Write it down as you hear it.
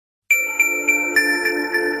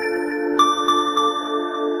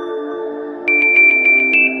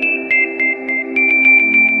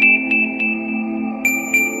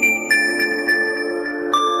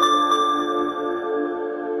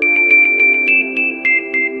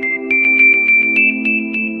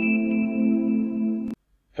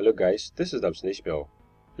guys, this is Ishmael.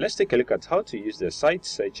 Let's take a look at how to use the site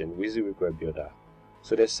search in WYSIWYG Web Builder.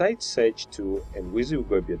 So the site search tool in WYSIWYG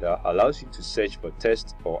Web Builder allows you to search for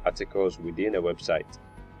text or articles within a website.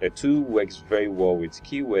 The tool works very well with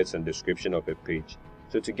keywords and description of a page.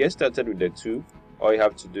 So to get started with the tool, all you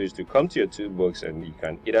have to do is to come to your toolbox and you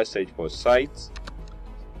can either search for sites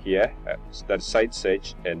here, that's site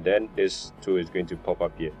search, and then this tool is going to pop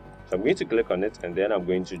up here. So I'm going to click on it and then I'm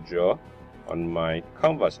going to draw on my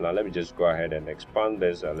canvas. Now let me just go ahead and expand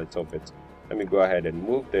this a little bit. Let me go ahead and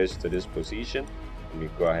move this to this position. Let me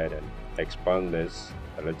go ahead and expand this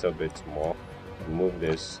a little bit more and move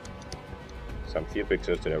this some few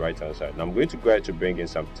pixels to the right hand side. Now I'm going to go ahead to bring in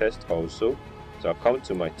some text also. So I'll come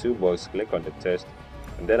to my toolbox, click on the text,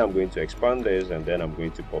 and then I'm going to expand this and then I'm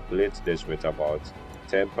going to populate this with about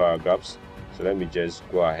 10 paragraphs. So let me just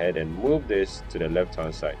go ahead and move this to the left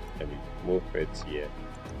hand side. Let me move it here.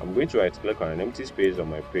 I'm going to right click on an empty space on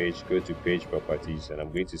my page, go to page properties, and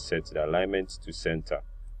I'm going to set the alignment to center.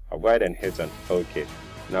 I'll go ahead and hit an OK.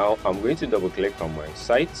 Now I'm going to double click on my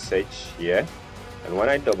site search here, and when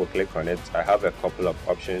I double click on it, I have a couple of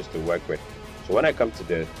options to work with. So when I come to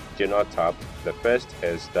the general tab, the first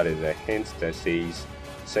is that is a hint that says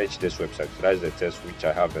search this website. So that's the text which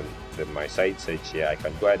I have in my site search here. I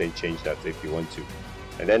can go ahead and change that if you want to.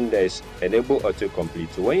 And then there's enable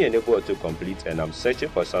autocomplete. So when you enable autocomplete and I'm searching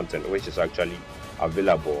for something which is actually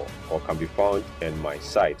available or can be found in my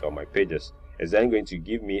site or my pages, it's then going to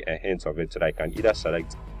give me a hint of it so that I can either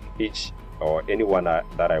select each or any one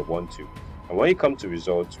that I want to. And when you come to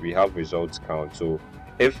results, we have results count. So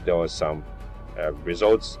if there was some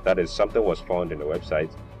results, that is something was found in the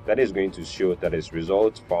website, that is going to show that is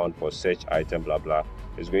results found for search item blah blah.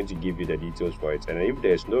 It's going to give you the details for it, and if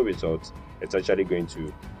there's no results, it's actually going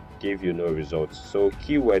to give you no results. So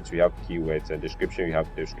keywords, we have keywords, and description, we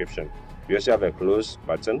have description. We also have a close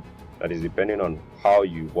button that is depending on how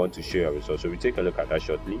you want to show your results. So we take a look at that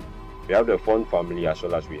shortly. We have the font family as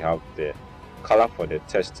well as we have the color for the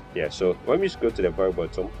text here. So when we go to the very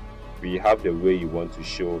bottom, we have the way you want to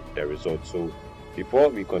show the results. So before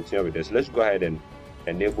we continue with this, let's go ahead and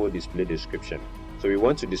enable display description. So we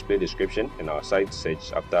want to display description in our site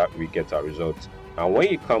search after we get our results. And when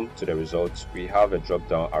you come to the results, we have a drop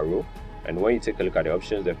down arrow, and when you take a look at the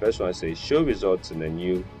options, the first one says show results in a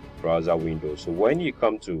new browser window. So when you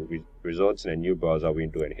come to results in a new browser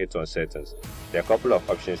window and hit on settings, there are a couple of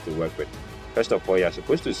options to work with. First of all, you're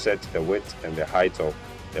supposed to set the width and the height of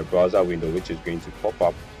the browser window, which is going to pop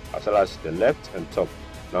up, as well as the left and top.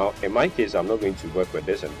 Now in my case, I'm not going to work with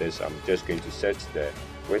this and this. I'm just going to set the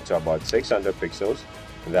width to about 600 pixels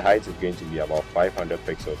and the height is going to be about 500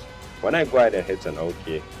 pixels. When I go ahead and hit an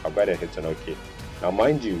OK, I'll go ahead and hit an OK. Now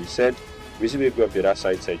mind you, we said WYSIWYG Web Builder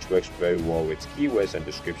site search works very well with keywords and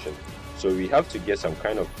description. So we have to get some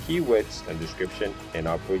kind of keywords and description in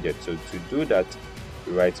our project. So to do that,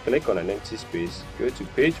 we right click on an empty space, go to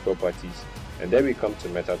page properties, and then we come to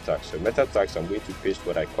meta tags. So meta tags, I'm going to paste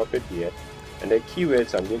what I copied here, and the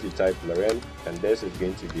keywords, I'm going to type lorem, and this is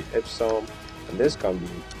going to be epsom, and this can be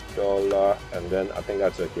dollar, and then I think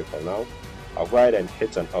that's okay for now. I'll go ahead and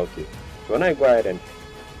hit on OK. So when I go ahead and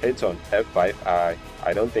hit on F5,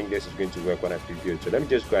 I don't think this is going to work when I preview it. So let me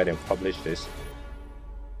just go ahead and publish this.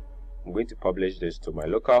 I'm going to publish this to my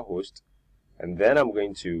local host, and then I'm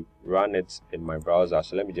going to run it in my browser.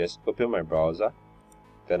 So let me just open my browser.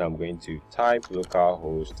 Then I'm going to type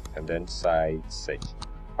localhost and then site search.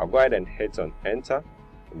 I'll go ahead and hit on enter,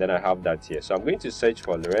 and then I have that here. So I'm going to search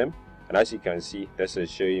for lorem, and as you can see, this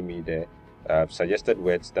is showing me the suggested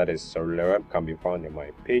words, that is lorem can be found in my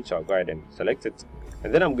page. I'll go ahead and select it,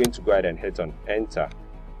 and then I'm going to go ahead and hit on enter.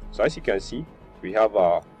 So as you can see, we have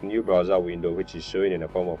our new browser window which is showing in the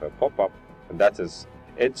form of a pop-up, and that is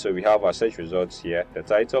it. So we have our search results here, the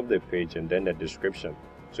title of the page, and then the description.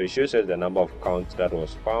 So it shows us the number of counts that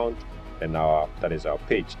was found in that is our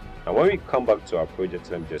page. And when we come back to our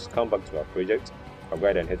project, let me just come back to our project. I'll go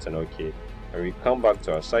ahead and hit an OK, and we come back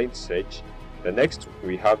to our site search. The next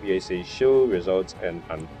we have here says show results and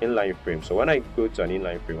an inline frame. So when I go to an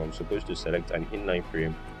inline frame, I'm supposed to select an inline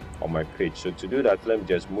frame on my page. So to do that, let me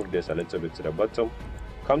just move this a little bit to the bottom,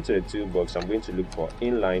 come to the toolbox. I'm going to look for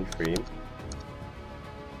inline frame.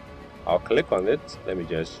 I'll click on it. Let me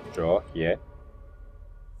just draw here.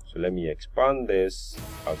 So let me expand this.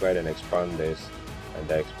 I'll go ahead and expand this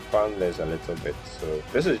and expand this a little bit. So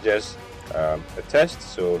this is just a test,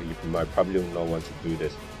 so you might probably not want to do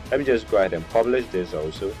this. Let me just go ahead and publish this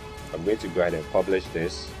also. I'm going to go ahead and publish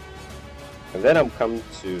this, and then I'll come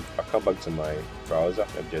back to my browser.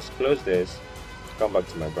 Let me just close this, come back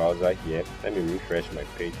to my browser here. Let me refresh my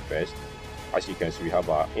page first. as you can see, we have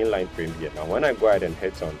our inline frame here. Now when I go ahead and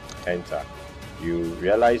hit on enter, you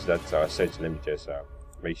realize that our search, let me just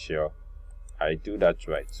make sure I do that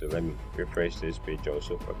right. So let me refresh this page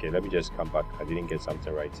also. Okay, let me just come back. I didn't get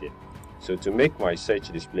something right here. So to make my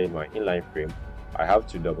search display in my inline frame, I have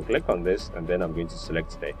to double click on this, and then I'm going to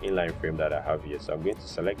select the inline frame that I have here. So I'm going to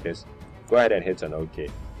select this, go ahead and hit on OK,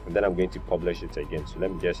 and then I'm going to publish it again. So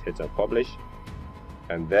let me just hit on publish,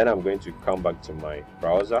 and then I'm going to come back to my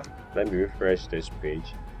browser. Let me refresh this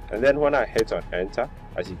page, and then when I hit on enter,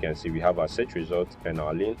 as you can see, we have our search result and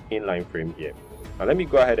our inline frame here. Now let me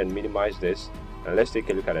go ahead and minimize this, and let's take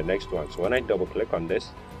a look at the next one. So when I double click on this,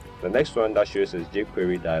 the next one that shows is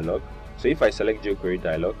jQuery dialog. So if I select jQuery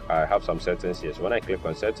dialog, I have some settings here. So when I click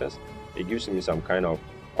on settings, it gives me some kind of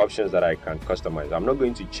options that I can customize. I'm not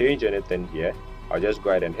going to change anything here. I'll just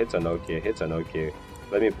go ahead and hit on OK, hit on OK.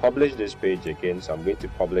 Let me publish this page again. So I'm going to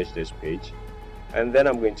publish this page, and then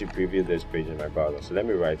I'm going to preview this page in my browser. So let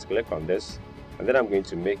me right click on this, and then I'm going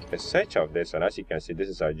to make a search of this. And as you can see, this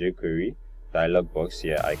is our jQuery dialog box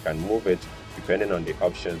here. I can move it depending on the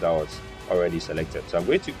options that was already selected. So I'm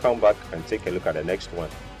going to come back and take a look at the next one.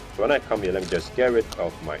 So when I come here, let me just get rid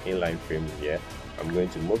of my inline frame here. I'm going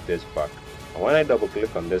to move this back, and when I double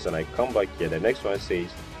click on this and I come back here, the next one says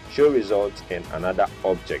show results in another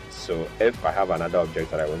object. So if I have another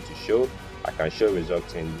object that I want to show, I can show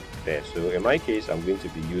results in there. So in my case, I'm going to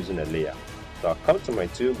be using a layer. So I'll come to my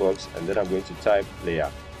toolbox, and then I'm going to type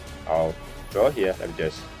layer. I'll draw here. Let me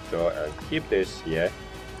just draw and keep this here,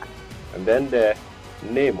 and then the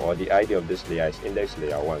name or the ID of this layer is index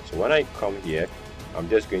layer 1. So when I come here, I'm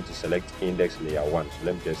just going to select index layer 1. So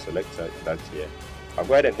let me just select that here. I'll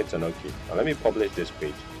go ahead and hit on OK. Now let me publish this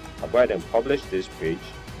page. I'll go ahead and publish this page,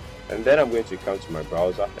 and then I'm going to come to my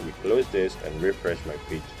browser. Let me close this and refresh my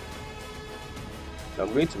page. Now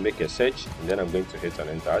I'm going to make a search, and then I'm going to hit on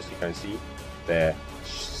enter. As you can see, the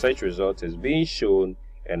search result is being shown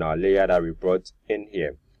in our layer that we brought in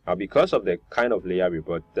here. Now because of the kind of layer we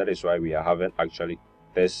brought, that is why we are having actually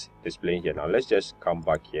this displaying here. Now let's just come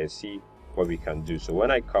back here and see what we can do. So when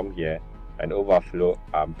I come here and overflow,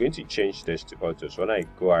 I'm going to change this to auto. So when I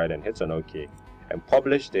go ahead and hit on OK and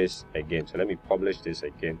publish this again, so let me publish this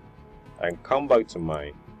again and come back to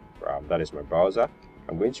my that is my browser.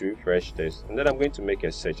 I'm going to refresh this, and then I'm going to make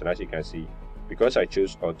a search. And as you can see, because I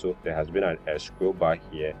chose auto, there has been a scroll bar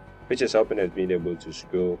here, which is helping us being able to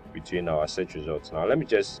scroll between our search results. Now let me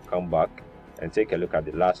just come back and take a look at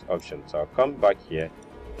the last option. So I'll come back here,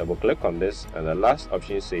 double click on this, and the last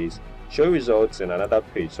option says show results in another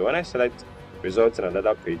page. So when I select results in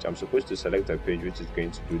another page, I'm supposed to select a page which is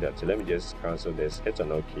going to do that. So let me just cancel this, hit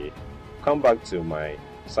on OK, come back to my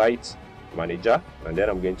site manager, and then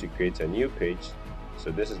I'm going to create a new page. So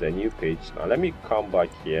this is the new page. Now let me come back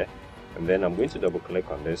here, and then I'm going to double click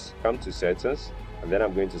on this, come to settings, and then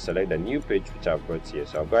I'm going to select the new page which I've brought here.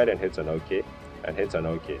 So I'll go ahead and hit on OK and hit on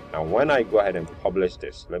OK. Now when I go ahead and publish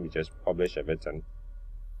this, let me just publish a button.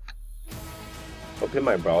 Open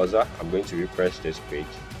my browser, I'm going to refresh this page.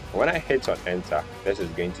 When I hit on enter, this is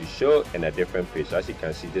going to show in a different page. As you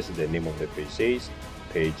can see, this is the name of the page, says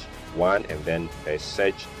page 1, and then a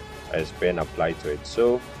search has been applied to it.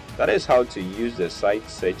 So that is how to use the site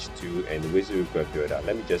search tool in WYSIWYG Web Builder.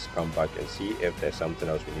 Let me just come back and see if there's something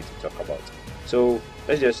else we need to talk about. So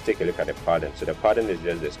let's just take a look at the pattern. So the pattern is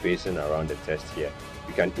just the spacing around the text here.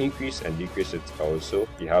 You can increase and decrease it also.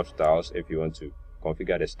 You have styles. If you want to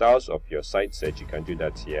configure the styles of your site search, you can do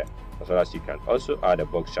that here, as well as you can also add a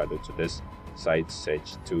box shadow to this site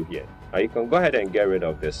search tool here. Now you can go ahead and get rid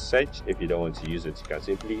of this search. If you don't want to use it, you can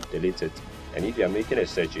simply delete it, and if you are making a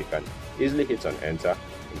search, you can easily hit on enter,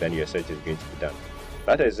 and then your search is going to be done.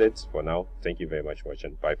 That is it for now. Thank you very much for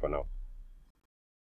watching. Bye for now.